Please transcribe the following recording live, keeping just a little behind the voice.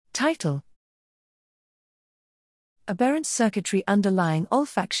Title: Aberrant circuitry underlying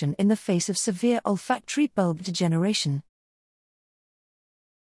olfaction in the face of severe olfactory bulb degeneration.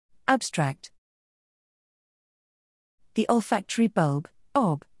 Abstract: The olfactory bulb,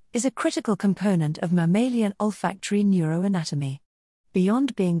 OB, is a critical component of mammalian olfactory neuroanatomy.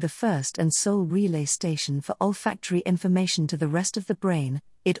 Beyond being the first and sole relay station for olfactory information to the rest of the brain,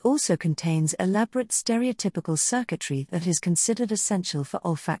 it also contains elaborate stereotypical circuitry that is considered essential for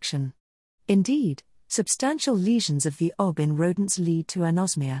olfaction. Indeed, substantial lesions of the OB in rodents lead to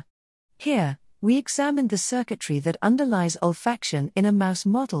anosmia. Here, we examined the circuitry that underlies olfaction in a mouse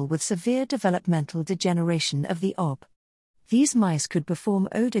model with severe developmental degeneration of the OB. These mice could perform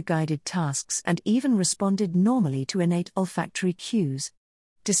odor-guided tasks and even responded normally to innate olfactory cues.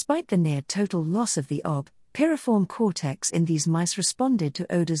 Despite the near-total loss of the OB, piriform cortex in these mice responded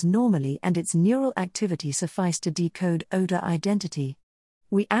to odors normally, and its neural activity sufficed to decode odor identity.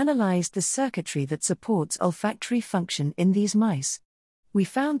 We analyzed the circuitry that supports olfactory function in these mice. We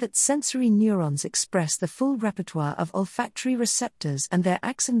found that sensory neurons express the full repertoire of olfactory receptors, and their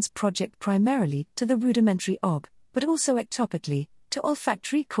axons project primarily to the rudimentary OB, but also ectopically, to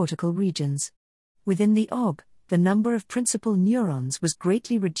olfactory cortical regions. Within the OB, the number of principal neurons was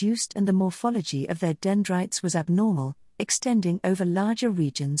greatly reduced and the morphology of their dendrites was abnormal, extending over larger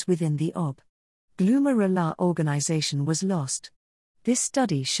regions within the OB. Glomerular organization was lost. This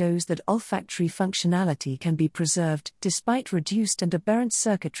study shows that olfactory functionality can be preserved despite reduced and aberrant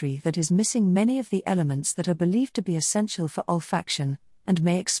circuitry that is missing many of the elements that are believed to be essential for olfaction, and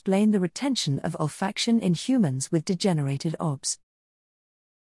may explain the retention of olfaction in humans with degenerated OBs.